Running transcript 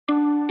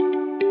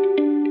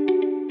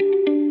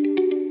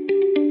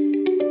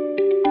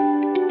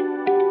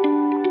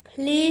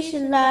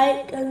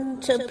like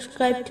and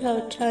subscribe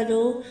to our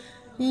channel.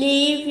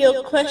 Leave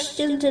your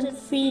questions and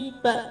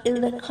feedback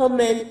in the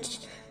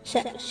comments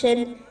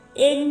section.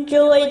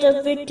 Enjoy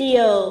the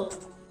video.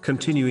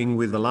 Continuing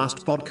with the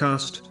last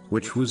podcast,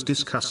 which was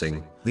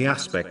discussing the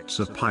aspects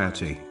of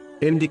piety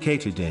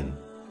indicated in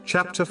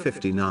chapter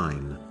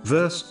 59,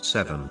 verse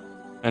 7.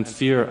 And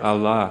fear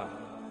Allah.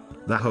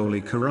 The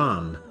Holy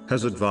Quran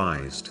has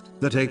advised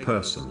that a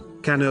person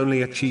can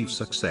only achieve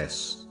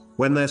success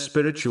when their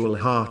spiritual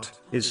heart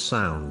is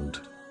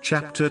sound.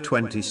 Chapter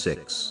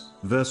 26,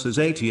 verses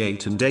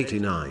 88 and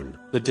 89.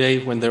 The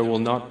day when there will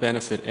not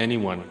benefit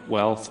anyone,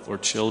 wealth or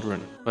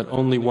children, but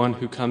only one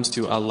who comes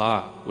to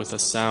Allah with a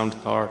sound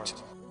heart.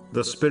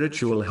 The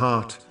spiritual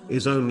heart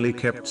is only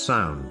kept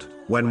sound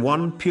when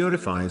one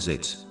purifies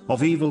it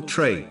of evil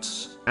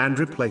traits and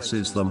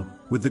replaces them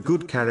with the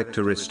good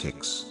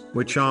characteristics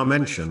which are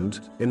mentioned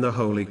in the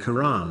Holy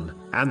Quran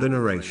and the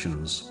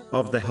narrations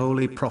of the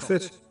Holy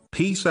Prophet,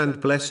 peace and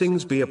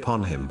blessings be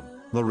upon him.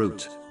 The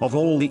root of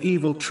all the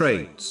evil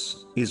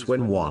traits is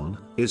when one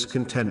is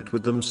content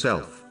with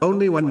themselves.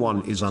 Only when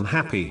one is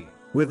unhappy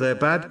with their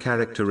bad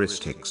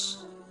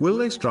characteristics will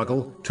they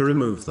struggle to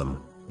remove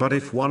them. But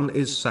if one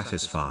is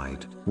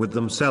satisfied with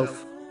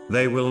themselves,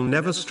 they will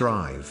never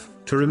strive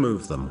to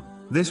remove them.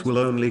 This will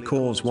only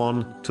cause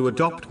one to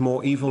adopt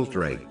more evil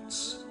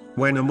traits.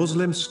 When a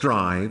Muslim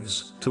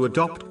strives to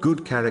adopt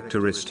good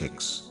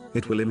characteristics,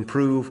 it will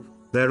improve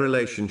their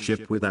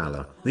relationship with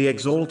Allah, the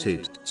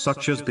Exalted,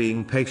 such as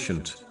being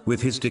patient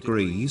with His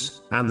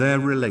decrees, and their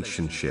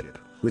relationship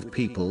with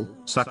people,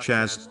 such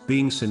as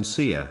being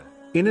sincere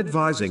in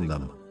advising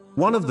them.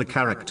 One of the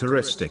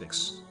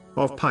characteristics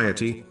of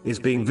piety is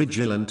being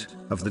vigilant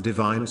of the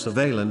divine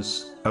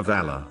surveillance of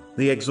Allah,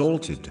 the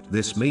Exalted.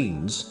 This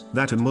means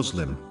that a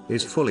Muslim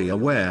is fully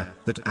aware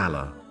that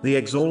Allah, the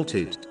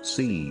Exalted,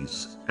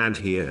 sees and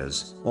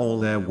hears all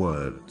their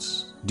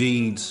words,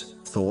 deeds,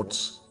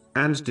 thoughts,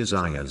 and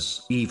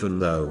desires. Even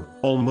though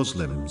all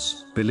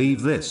Muslims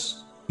believe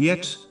this,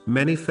 yet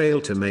many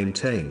fail to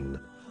maintain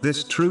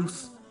this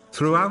truth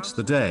throughout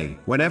the day.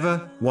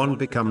 Whenever one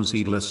becomes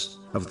heedless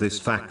of this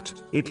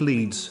fact, it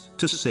leads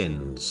to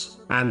sins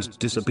and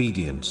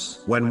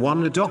disobedience. When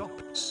one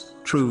adopts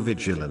true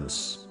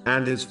vigilance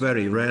and is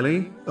very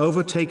rarely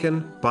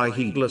overtaken by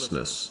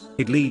heedlessness,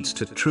 it leads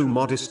to true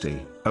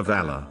modesty of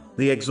Allah,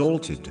 the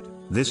Exalted.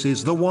 This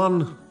is the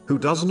one who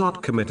does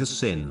not commit a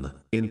sin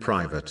in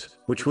private,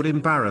 which would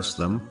embarrass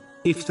them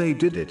if they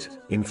did it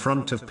in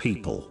front of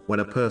people. When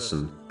a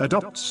person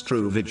adopts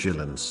true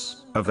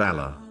vigilance of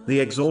Allah, the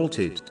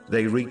Exalted,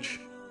 they reach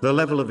the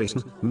level of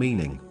ihsan,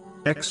 meaning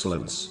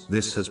excellence.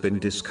 This has been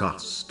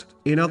discussed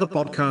in other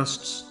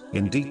podcasts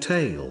in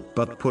detail,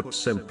 but put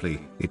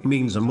simply, it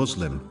means a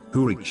Muslim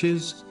who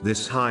reaches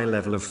this high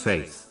level of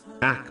faith,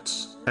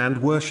 acts and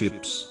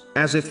worships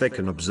as if they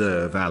can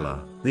observe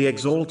Allah, the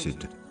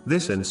Exalted.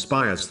 This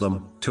inspires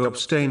them to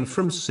abstain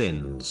from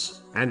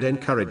sins and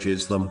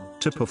encourages them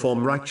to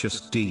perform righteous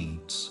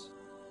deeds.